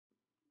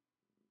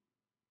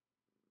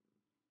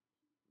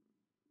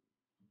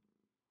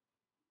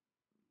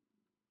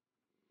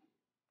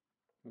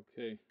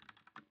Okay.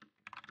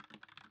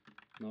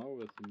 Now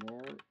with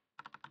more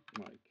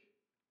mic.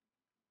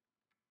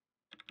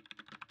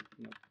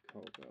 Not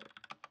cowbell.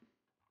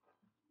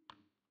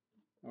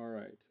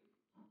 Alright.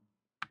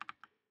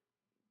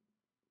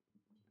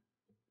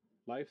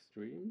 Live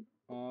stream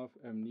of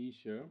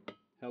Amnesia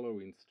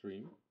Halloween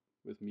stream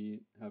with me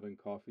having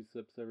coffee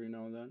sips every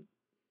now and then.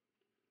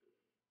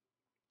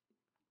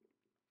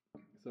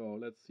 So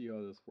let's see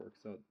how this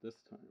works out this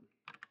time.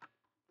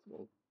 It's a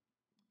little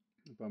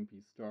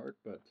bumpy start,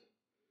 but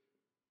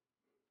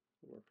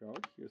it'll work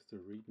out. Here's the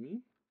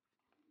README.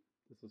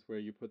 This is where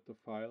you put the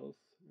files,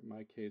 in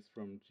my case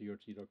from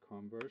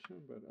GOG.com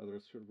version, but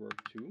others should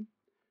work too.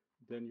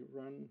 Then you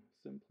run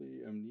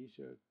simply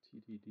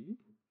Amnesia-tdd.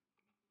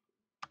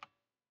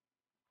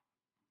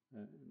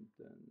 And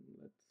then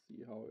let's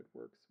see how it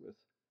works with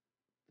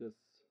this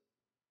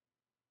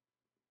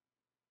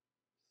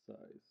size.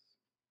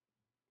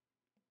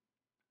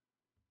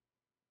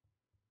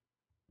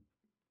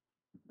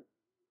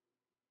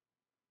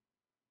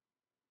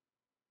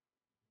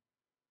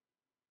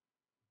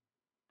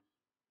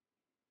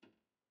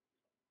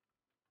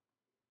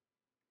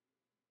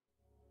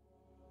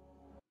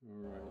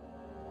 Alright.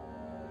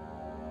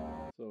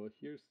 So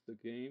here's the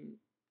game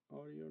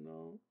audio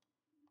now.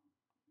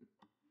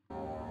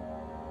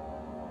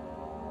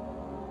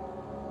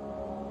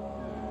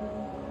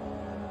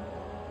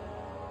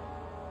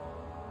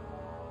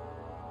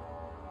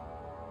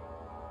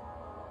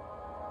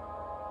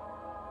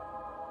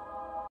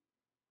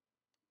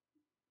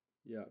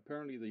 Yeah,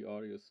 apparently the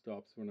audio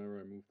stops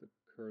whenever I move the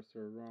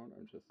cursor around.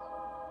 I'm just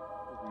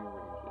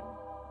rearranging.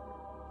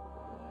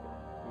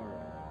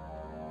 Alright.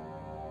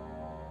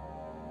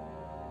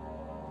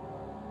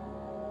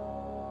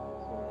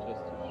 So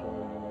just to show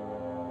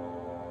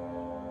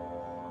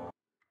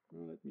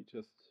you, let me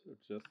just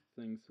adjust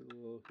things a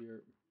little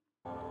here.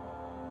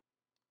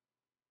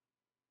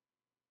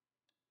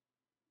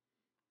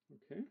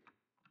 Okay.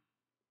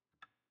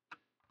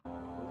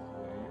 This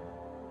way,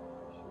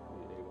 I should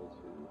be able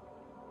to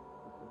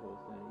put the whole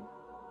thing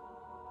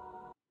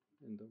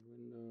in the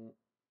window.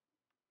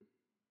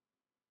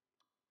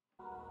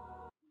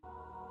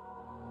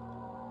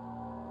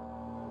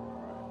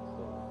 Alright,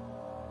 so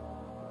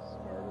let's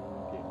start a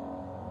new game.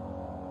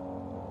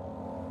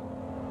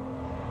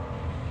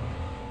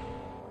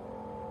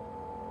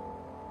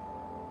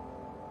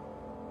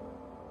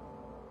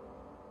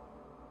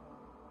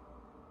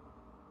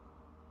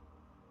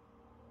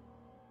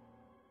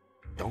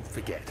 Don't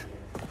forget,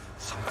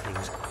 some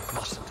things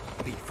mustn't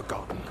be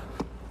forgotten.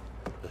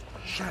 The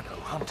shadow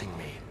hunting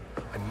me.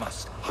 I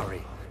must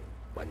hurry.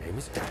 My name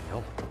is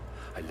Daniel.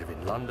 I live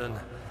in London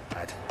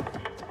at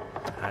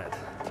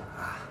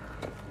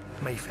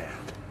Mayfair.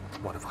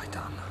 What have I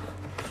done?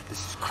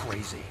 This is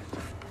crazy.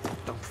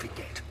 Don't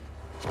forget.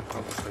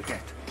 Don't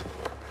forget.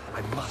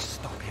 I must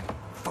stop him.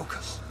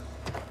 Focus.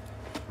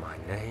 My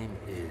name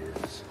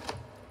is...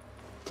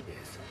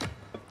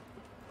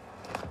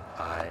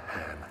 I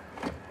am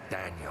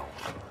Daniel.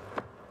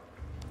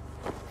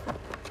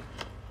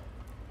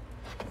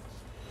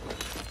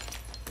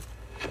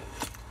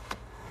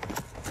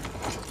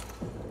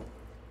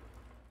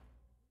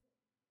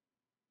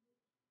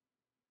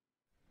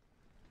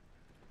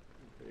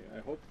 Okay, I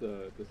hope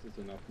this is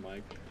enough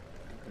mic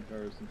in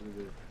comparison to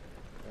the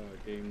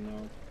game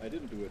now. I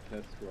didn't do a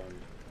test run.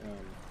 I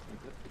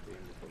guess the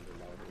game is a little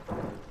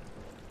louder.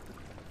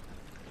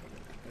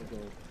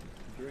 Although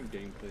during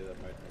gameplay that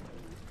might not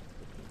be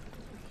such an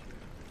issue.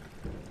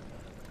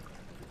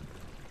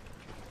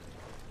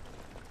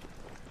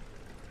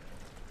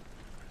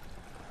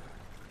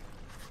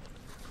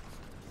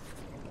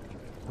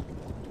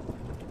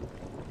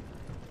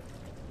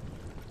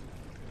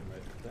 Am I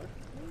stuck?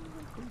 I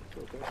don't think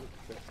so. That was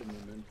just a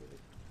memento.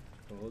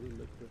 All the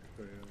liquid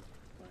trails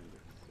find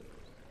its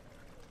source.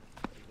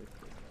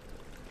 Liquid.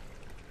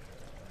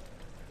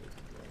 This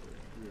water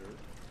here.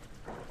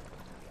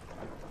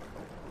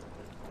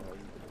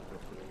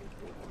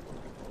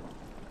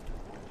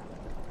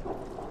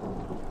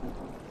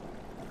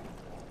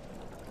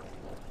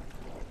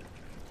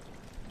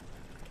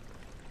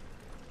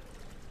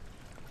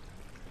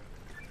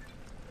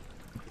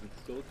 Is it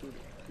still too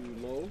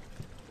low,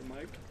 the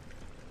mic?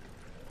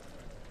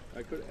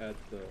 I could add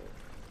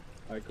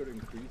I could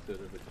increase it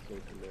if it's still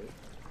too low.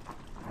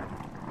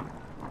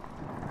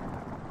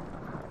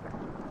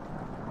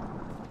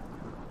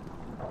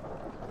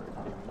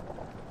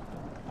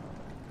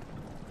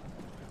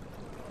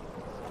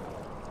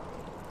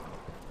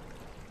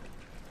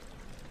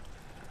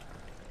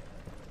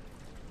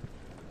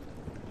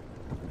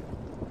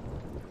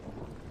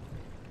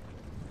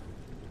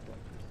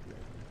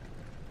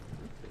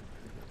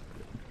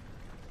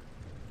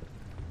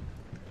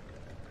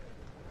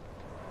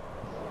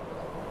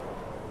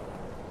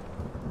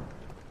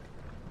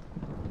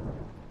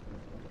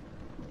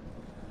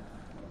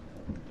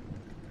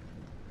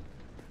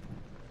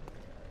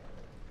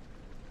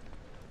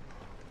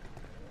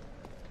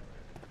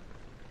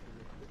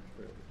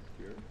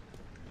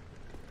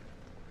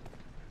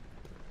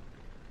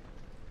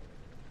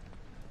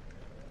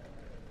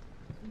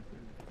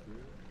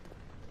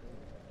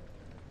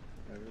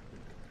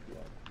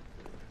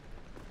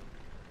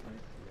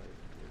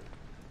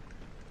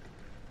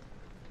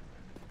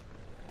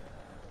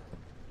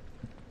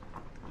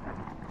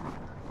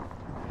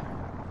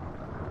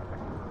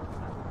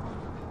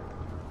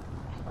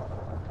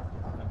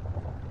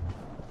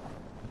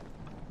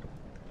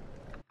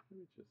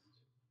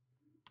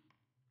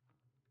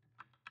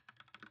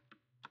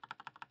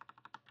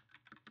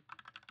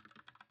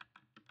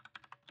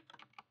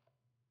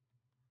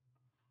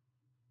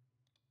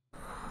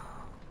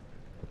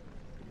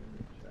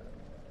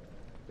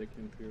 they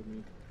can hear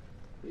me.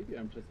 Maybe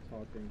I'm just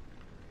talking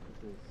a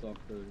little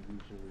softer than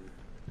usually.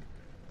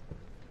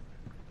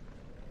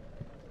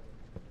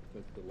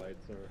 Because the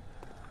lights are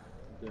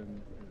dim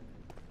and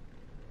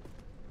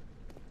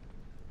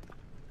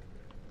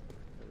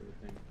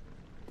everything.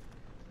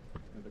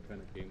 And the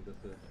kind of game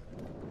this is.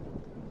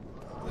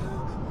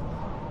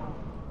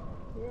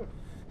 Oh.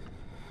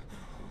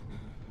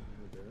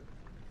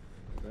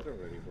 That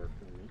already worked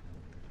for me.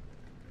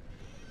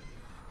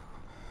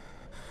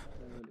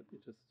 Let me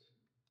just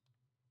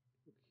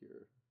look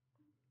here.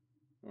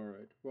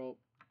 Alright, well.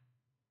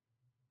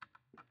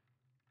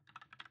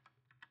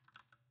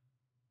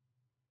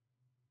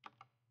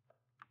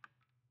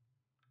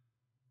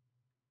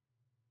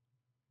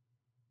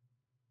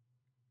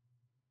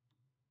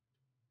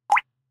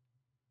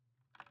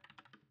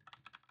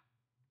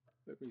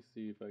 Let me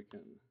see if I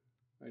can.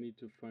 I need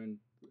to find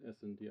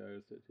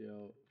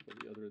SNDI/STL for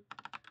the other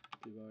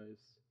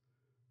device.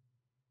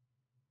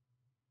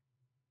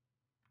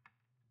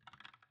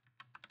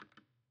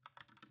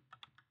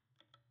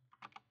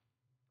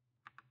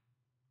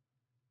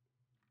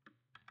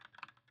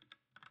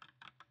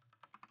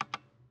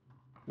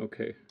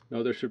 Okay,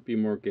 now there should be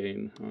more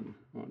gain on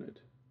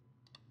it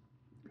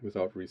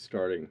without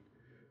restarting.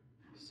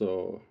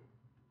 So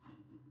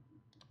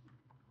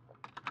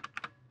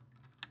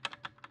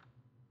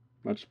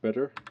much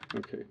better.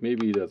 Okay,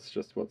 maybe that's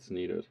just what's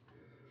needed.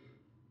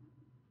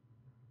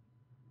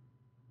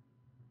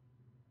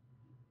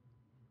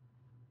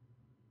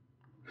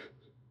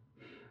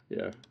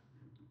 Yeah,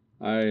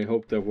 I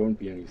hope there won't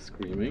be any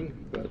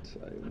screaming, but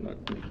I'm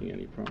not making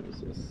any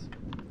promises.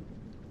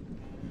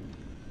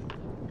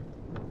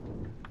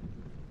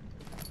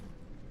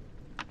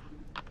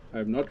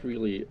 I'm not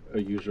really a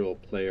usual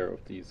player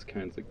of these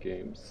kinds of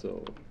games,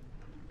 so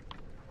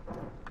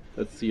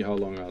let's see how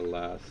long I'll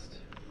last.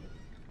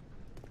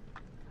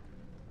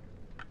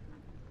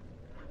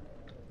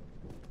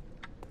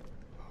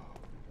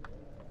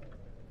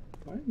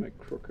 Why am I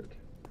crooked?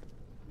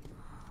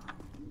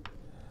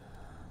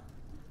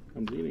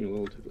 I'm leaning a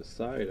little to the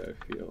side, I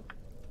feel.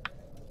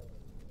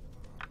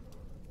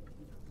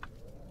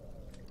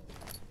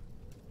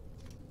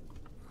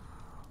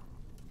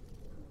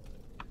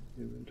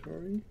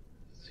 Inventory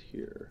is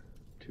here.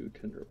 2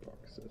 tinder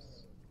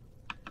boxes.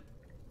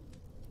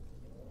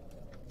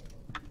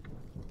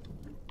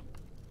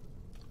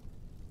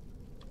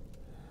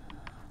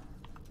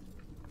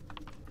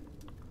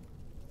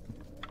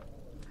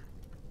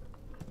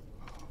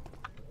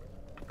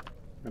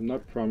 I'm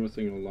not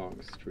promising a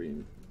long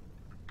stream.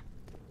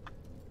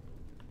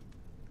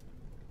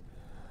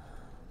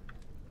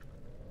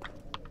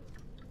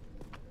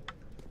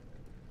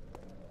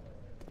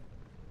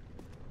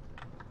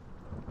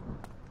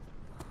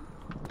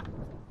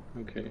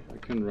 Okay, I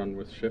can run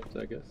with shift,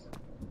 I guess.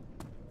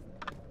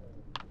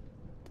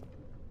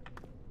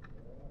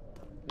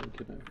 And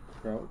can I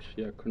crouch?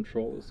 Yeah,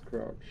 control is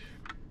crouch.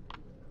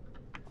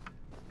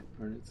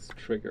 And it's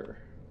trigger.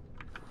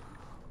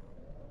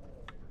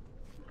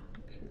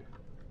 Okay.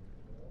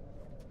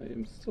 I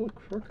am still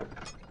crooked.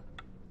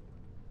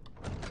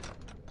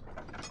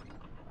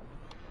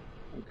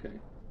 Okay.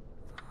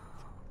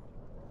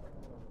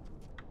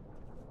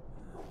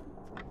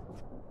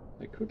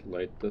 I could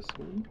light this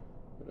one,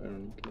 but I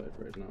don't need light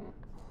right now.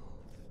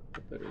 I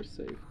better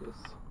save this.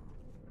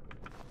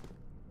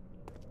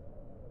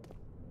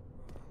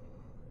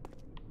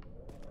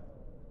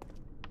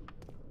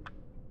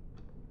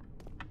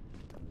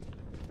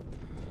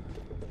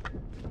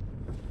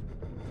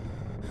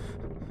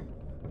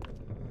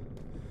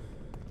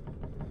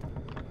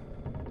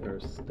 There are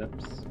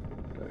steps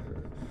that I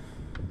heard.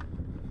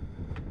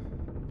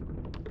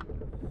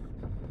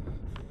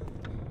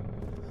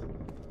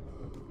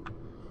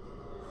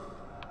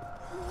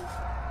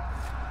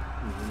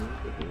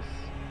 Look at this.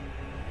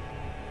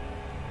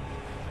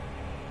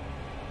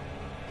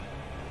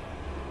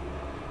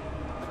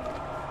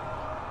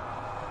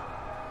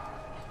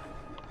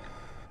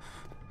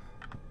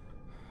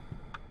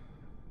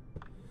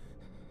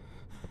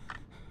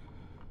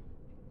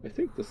 I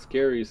think the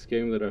scariest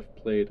game that I've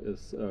played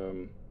is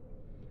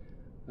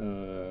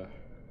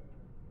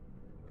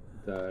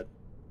that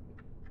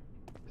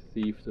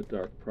Thief the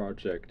Dark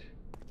Project,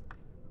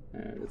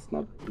 and it's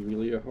not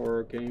really a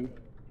horror game.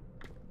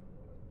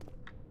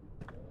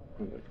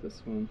 Unlike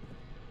this one.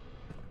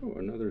 Oh,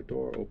 another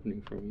door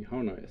opening for me.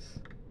 How nice.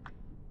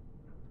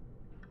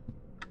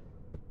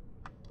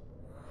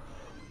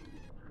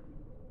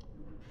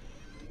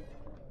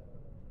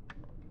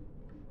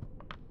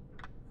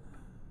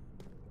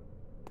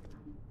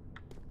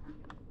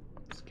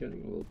 It's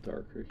getting a little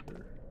darker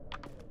here.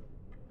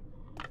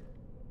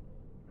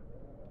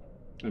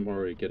 I'm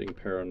already getting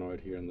paranoid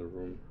here in the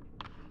room,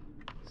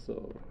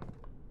 so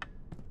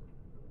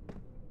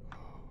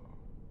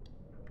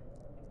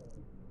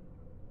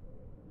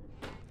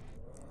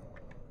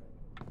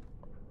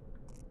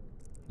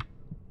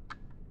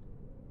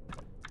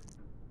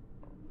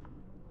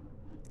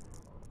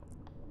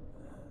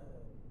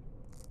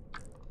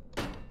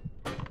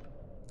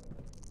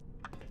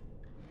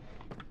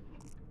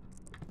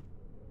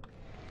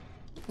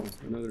Oh,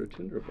 another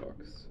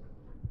tinderbox.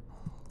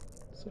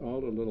 It's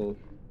all a little...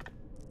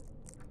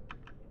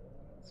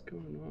 What's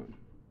going on?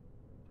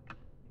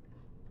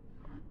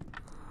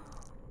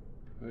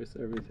 Why is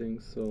everything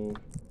so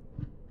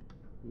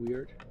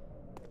weird?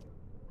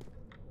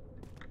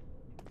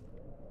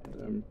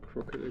 And I'm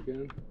crooked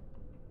again.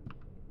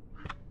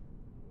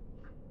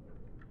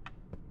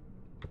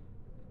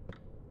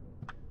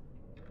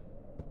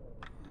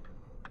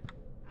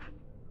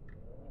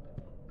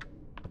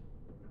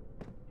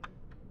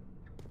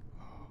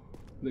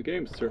 The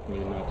game's certainly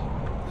not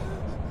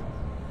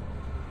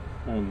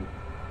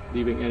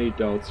leaving any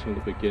doubts from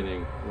the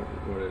beginning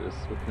what it is,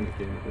 what kind of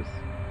game it is.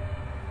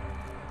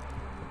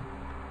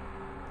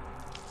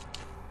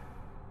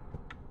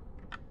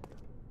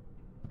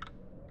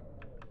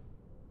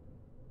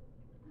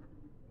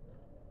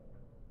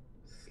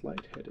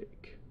 Slight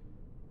headache.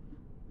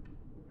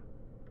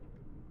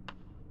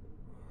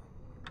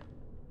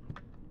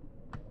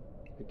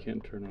 I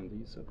can't turn on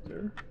these up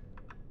there.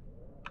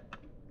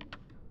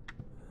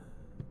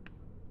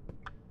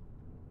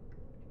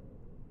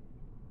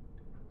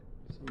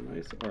 Some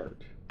nice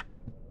art.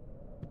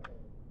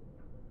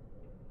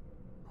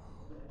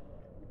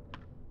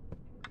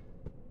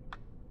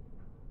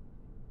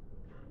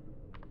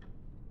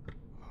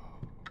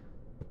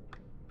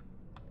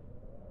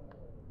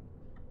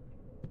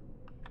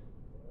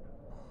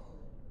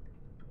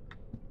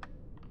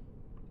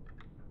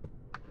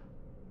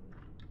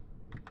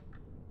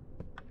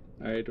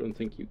 I don't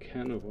think you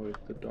can avoid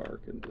the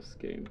dark in this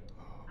game.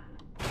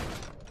 That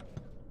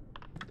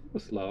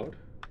was loud.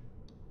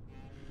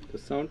 The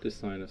sound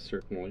design is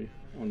certainly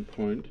on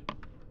point.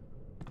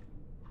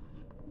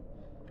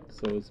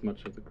 So is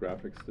much of the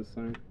graphics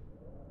design.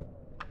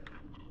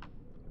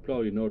 You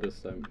probably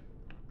noticed I'm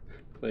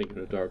playing in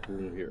a dark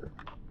room here.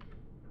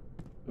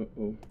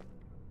 Uh-oh.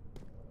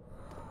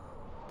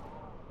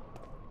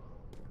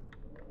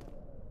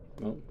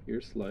 Well,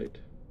 here's light.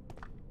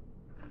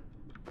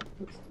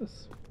 What's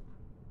this?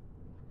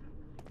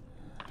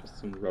 Just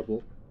some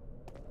rubble.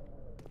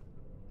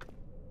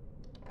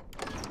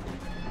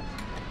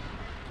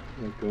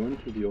 We'll go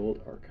into the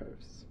old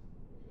archives.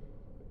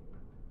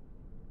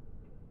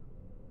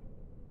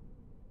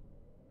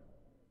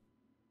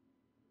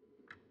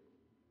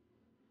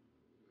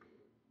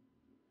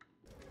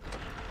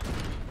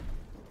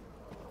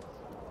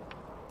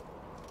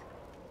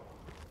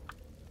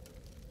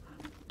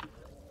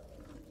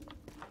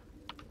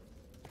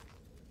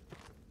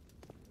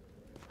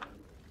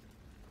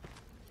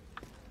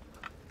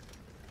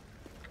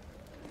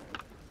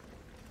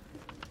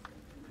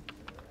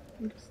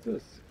 What is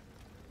this?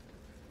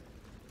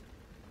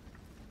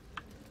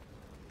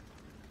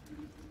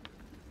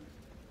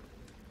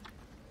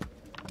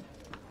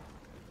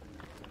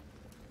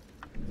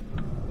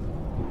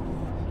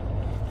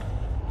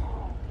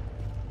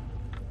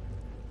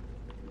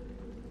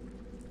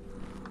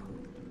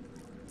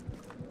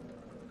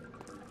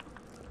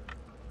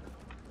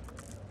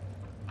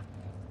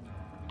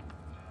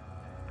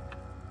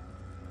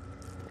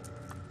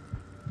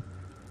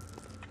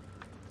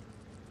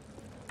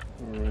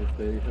 Alright,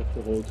 they have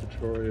the whole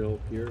tutorial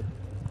here.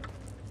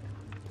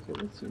 So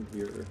what's in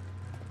here?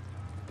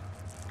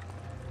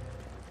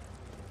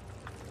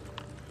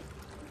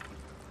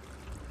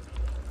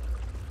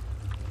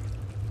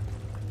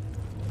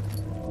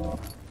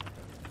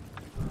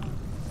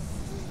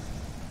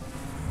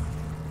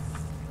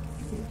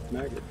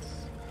 Maggots.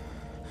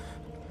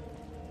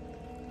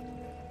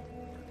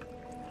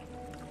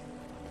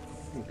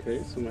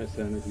 Okay, so my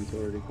sanity's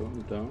already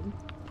going down.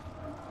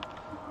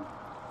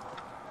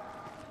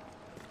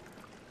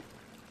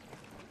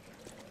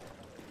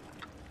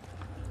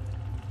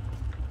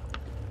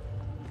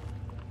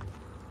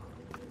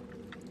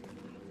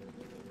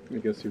 I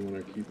guess you want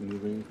to keep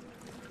moving.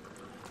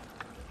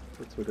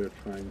 That's what they're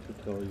trying to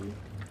tell you.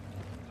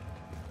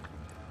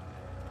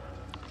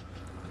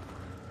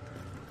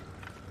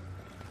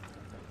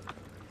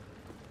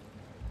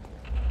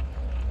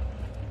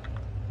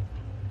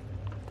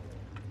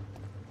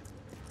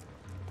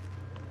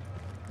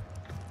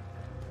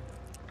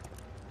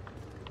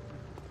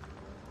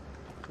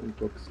 Some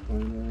books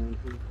lying around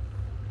here.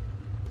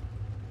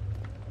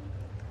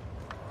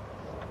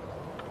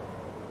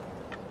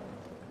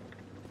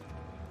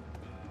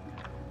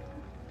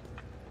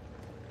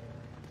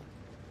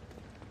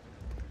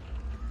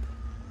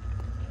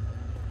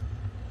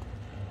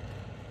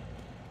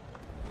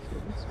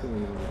 What's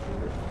going on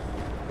here?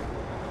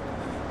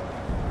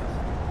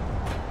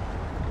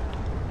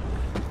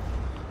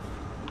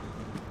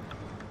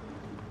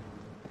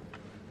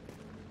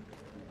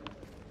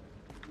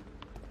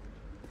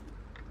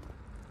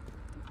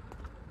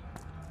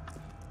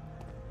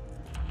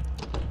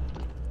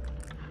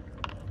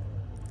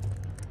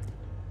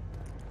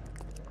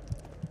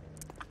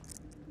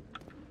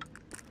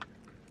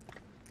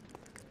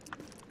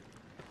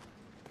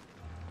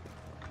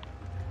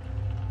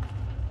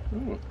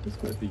 Oh,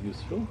 this might be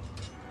useful.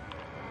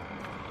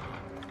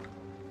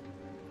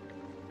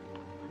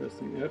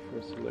 Pressing F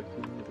or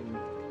selecting it.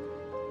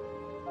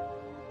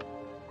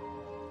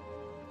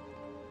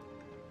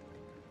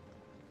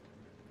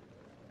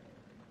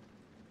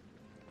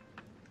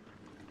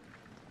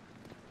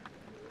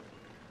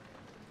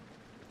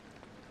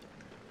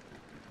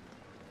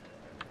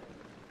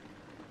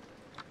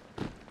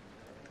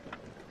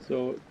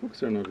 So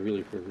books are not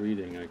really for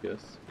reading, I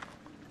guess.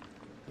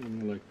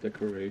 More like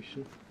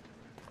decoration.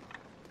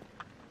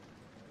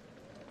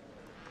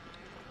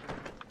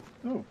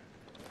 Oh,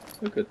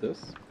 look at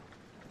this.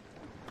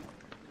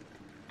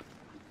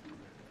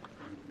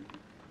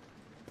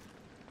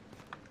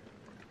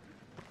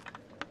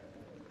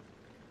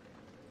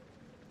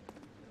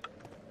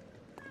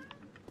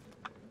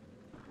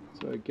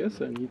 So I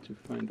guess I need to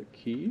find a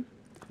key.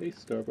 Hey,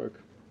 Starbuck.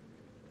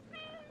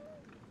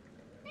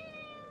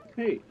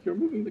 Hey, you're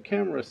moving the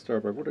camera,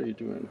 Starbuck. What are you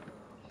doing?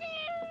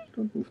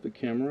 Don't move the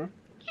camera.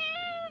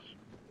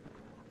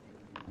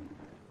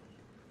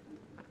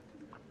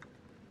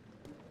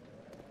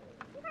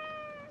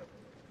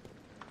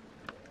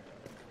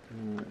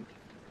 Alright.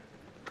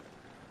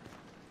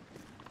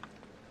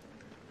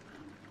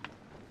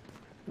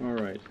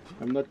 Alright,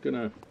 I'm not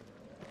gonna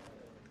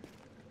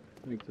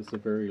make this a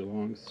very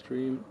long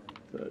stream,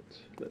 but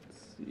let's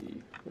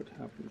see what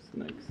happens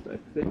next. I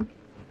think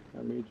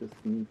I may just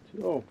need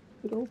to... Oh,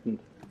 it opened.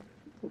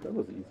 Oh, that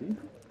was easy.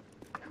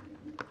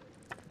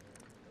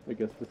 I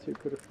guess this here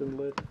could have been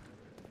lit.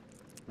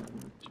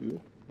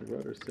 Two. I'd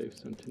rather save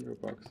some tinder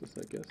boxes,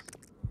 I guess.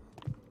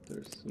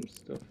 There's some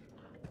stuff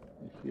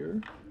here.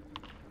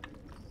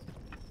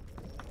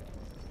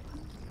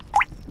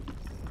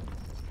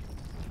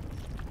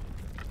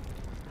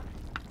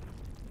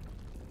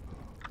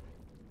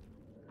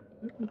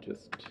 Let me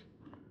just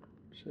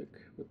check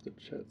what the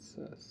chat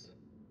says.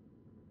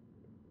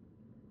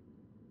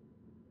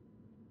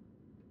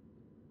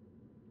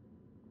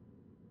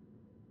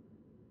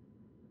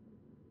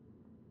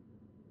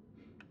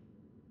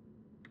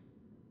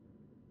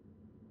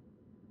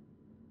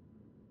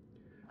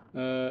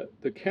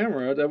 The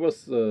camera, that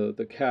was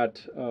the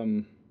cat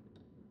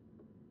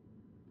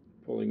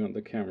pulling on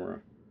the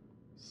camera.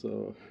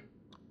 So,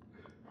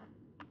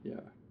 yeah.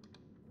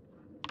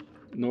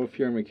 No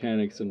fear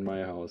mechanics in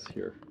my house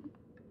here.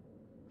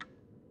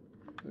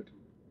 But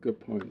good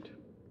point.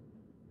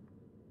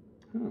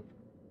 Huh.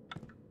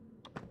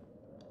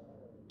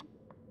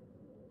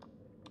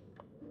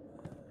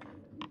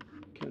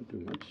 Can't do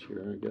much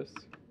here, I guess.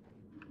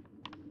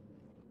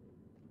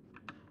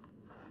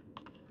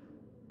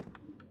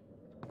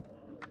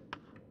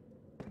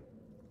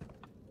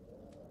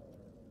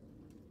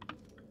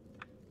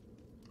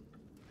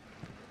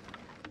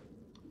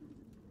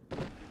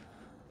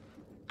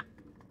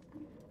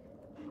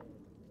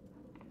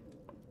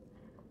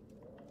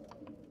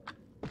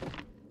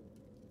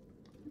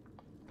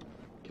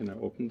 Can I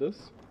open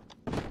this?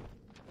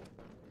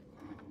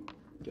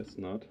 Guess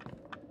not.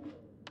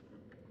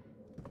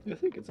 I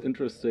think it's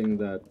interesting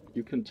that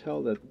you can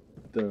tell that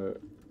the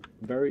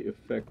very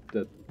effect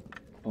that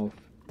of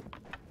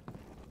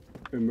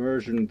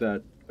immersion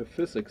that a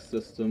physics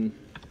system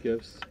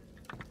gives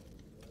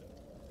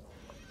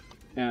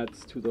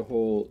adds to the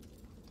whole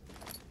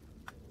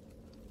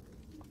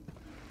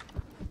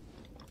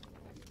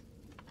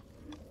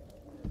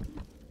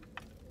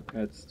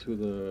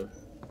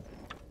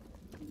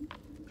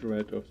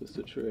dread of the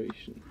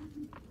situation.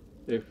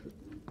 If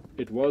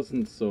it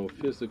wasn't so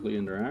physically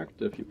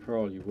interactive, you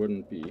probably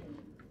wouldn't be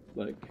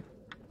like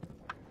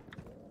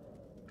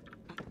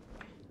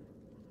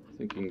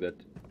thinking that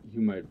you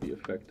might be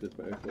affected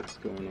by what's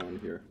going on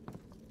here.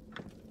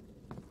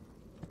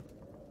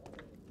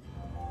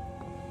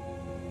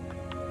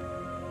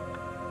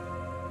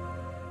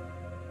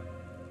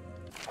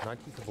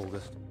 "19th of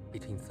August,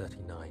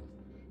 1839.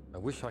 I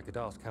wish I could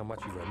ask how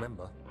much you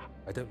remember.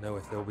 I don't know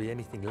if there'll be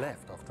anything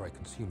left after I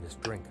consume this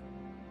drink.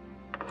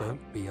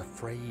 Don't be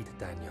afraid,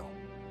 Daniel.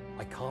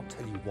 I can't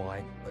tell you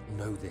why, but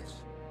know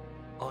this.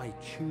 I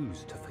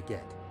choose to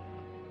forget.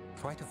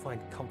 Try to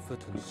find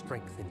comfort and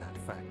strength in that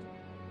fact.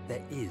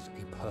 There is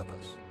a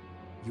purpose.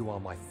 You are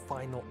my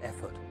final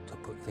effort to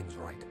put things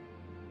right.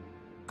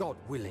 God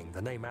willing,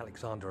 the name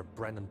Alexander of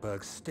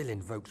Brandenburg still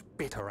invokes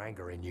bitter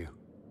anger in you.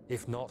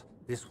 If not,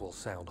 this will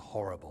sound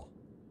horrible.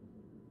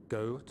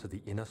 Go to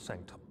the inner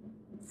sanctum,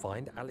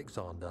 find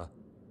Alexander,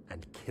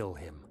 and kill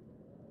him.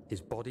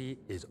 His body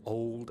is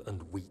old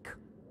and weak,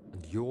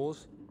 and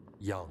yours,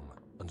 young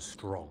and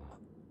strong.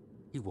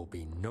 He will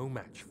be no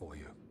match for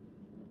you.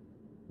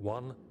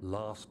 One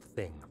last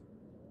thing.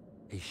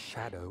 A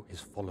shadow is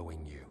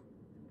following you.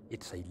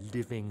 It's a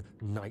living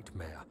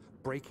nightmare,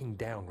 breaking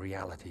down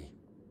reality.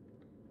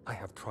 I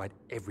have tried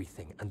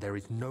everything, and there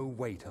is no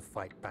way to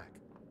fight back.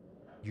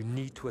 You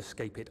need to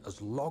escape it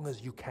as long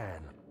as you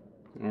can.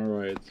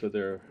 Alright, so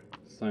they're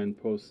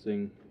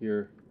signposting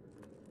here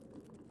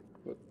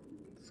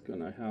what's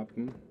gonna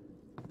happen.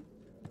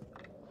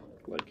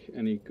 Like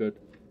any good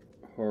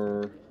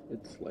horror,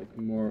 it's like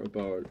more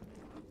about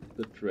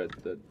the dread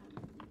that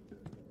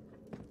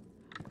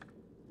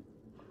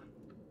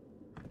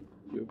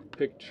you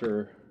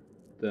picture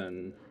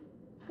than...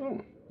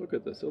 Oh, look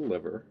at this, a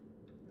lever.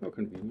 How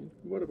convenient.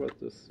 What about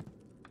this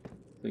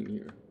thing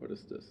here? What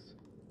is this?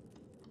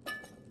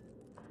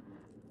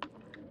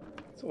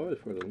 It's oil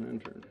for the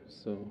lantern.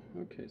 So,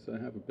 okay, so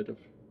I have a bit of...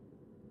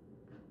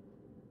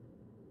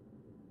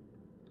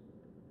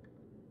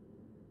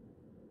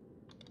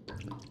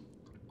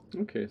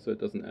 Okay, so it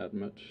doesn't add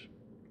much.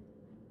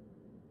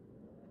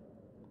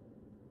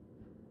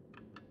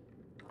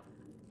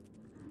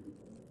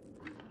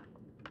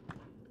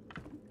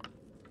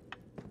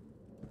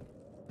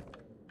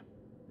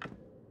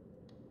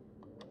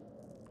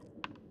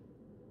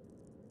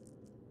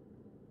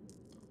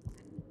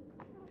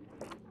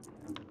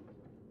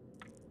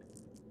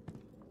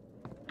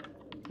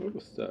 What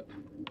was that?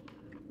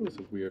 That was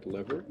a weird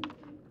lever.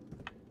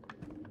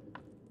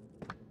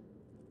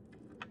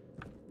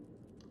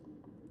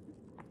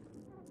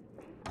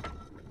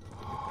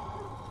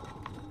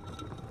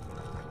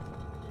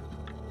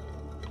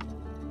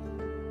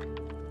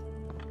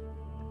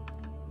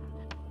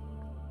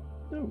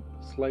 Oh,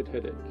 slight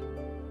headache.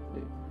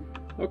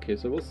 Okay,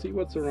 so we'll see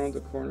what's around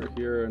the corner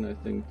here, and I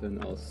think then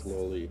I'll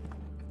slowly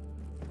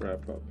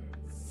wrap up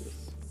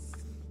this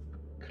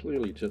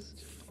clearly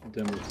just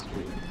demo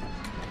stream.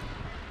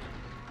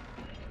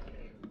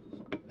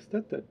 Is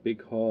that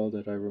big hall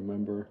that I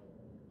remember?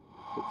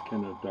 It's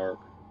kind of dark.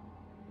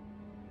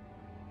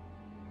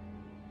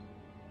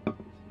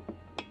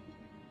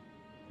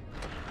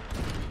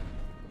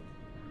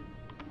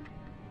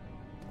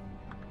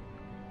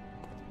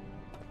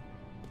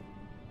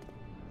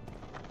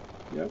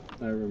 Yep,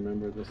 I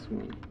remember this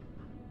one.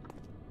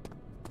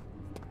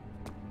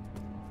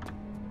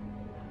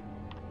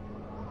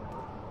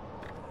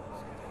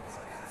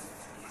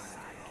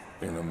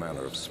 In a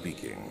manner of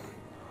speaking.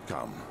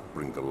 Come,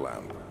 bring the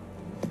lamp.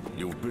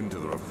 You've been to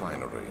the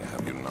refinery,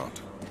 have you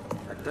not?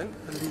 I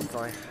don't believe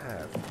I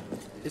have.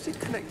 Is it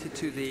connected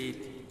to the...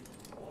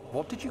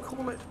 what did you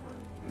call it?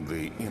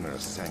 The inner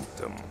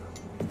sanctum.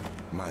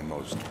 My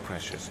most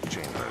precious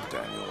chamber,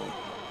 Daniel.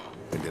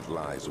 And it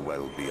lies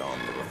well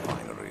beyond the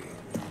refinery.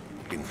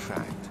 In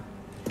fact,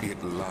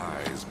 it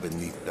lies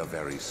beneath the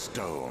very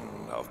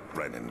stone of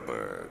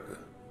Brennenburg.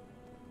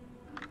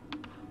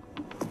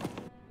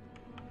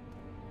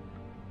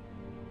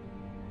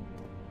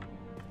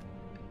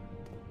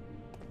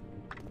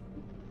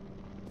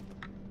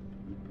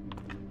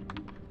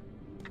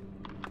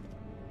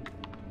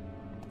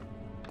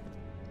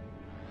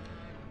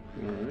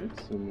 Alright,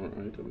 some more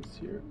items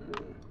here.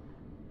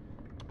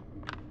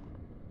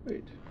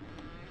 Wait.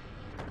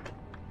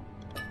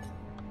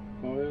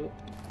 Oil,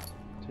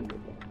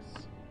 tinderbox.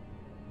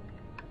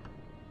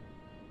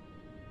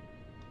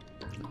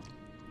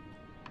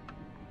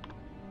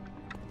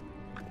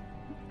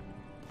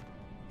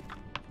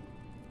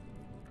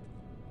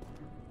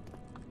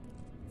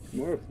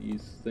 More of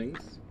these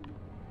things.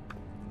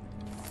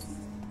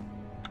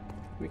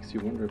 Makes you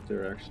wonder if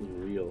they're actually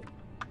real.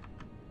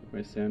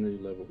 My sanity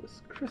level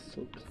is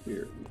crystal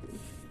clear even.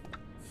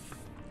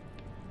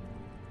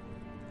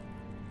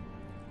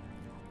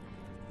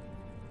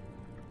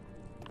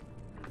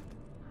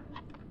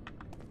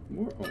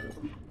 More oil.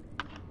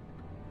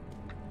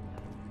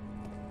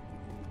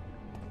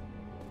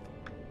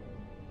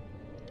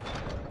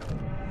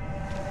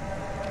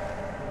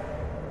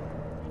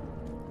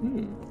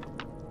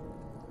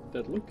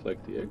 That looked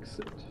like the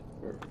exit,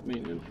 or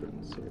main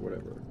entrance, or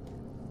whatever.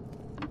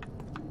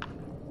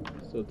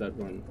 So that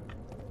one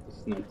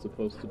is not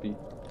supposed to be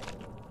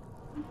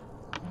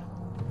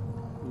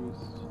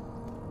used.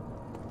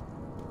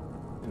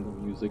 And the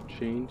music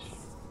change.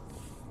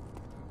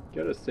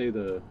 Gotta say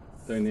the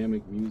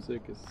dynamic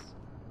music is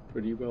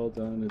pretty well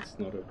done, it's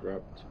not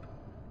abrupt.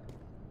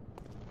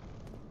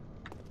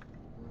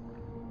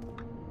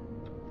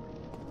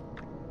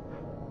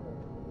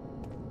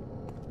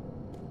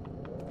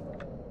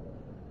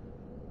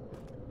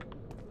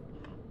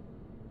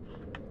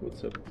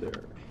 What's up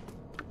there?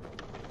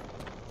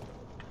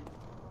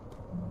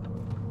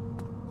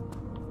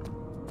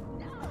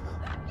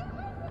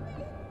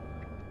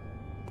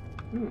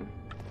 Hmm.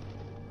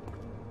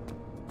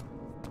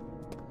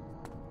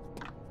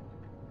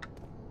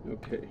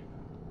 Okay.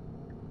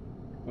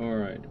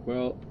 Alright,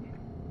 well,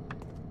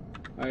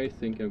 I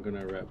think I'm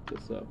gonna wrap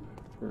this up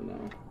for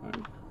now.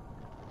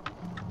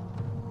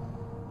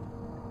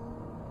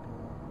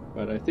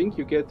 But I think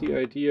you get the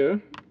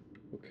idea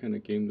what kind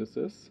of game this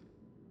is.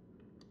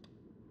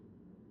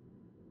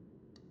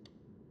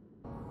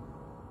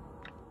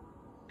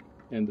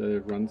 And that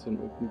it runs on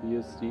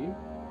OpenBSD.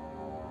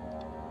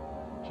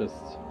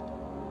 Just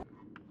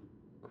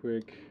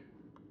quick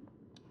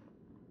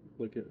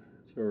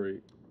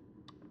obligatory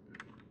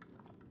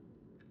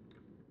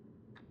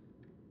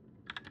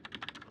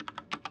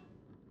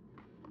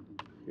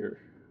here.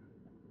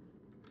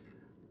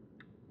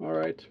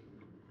 Alright.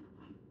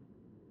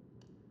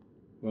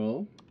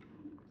 Well,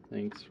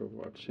 thanks for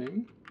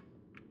watching.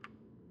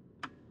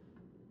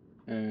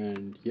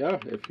 And yeah,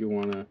 if you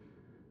want to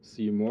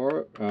see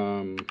more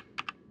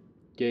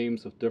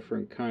games of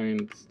different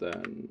kinds,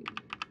 then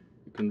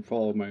you can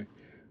follow my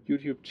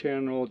YouTube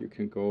channel. You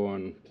can go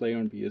on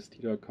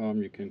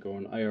playonbsd.com, you can go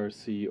on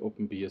IRC,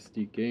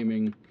 OpenBSD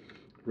Gaming,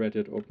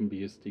 Reddit,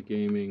 OpenBSD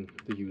Gaming,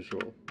 the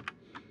usual.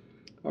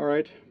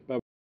 Alright,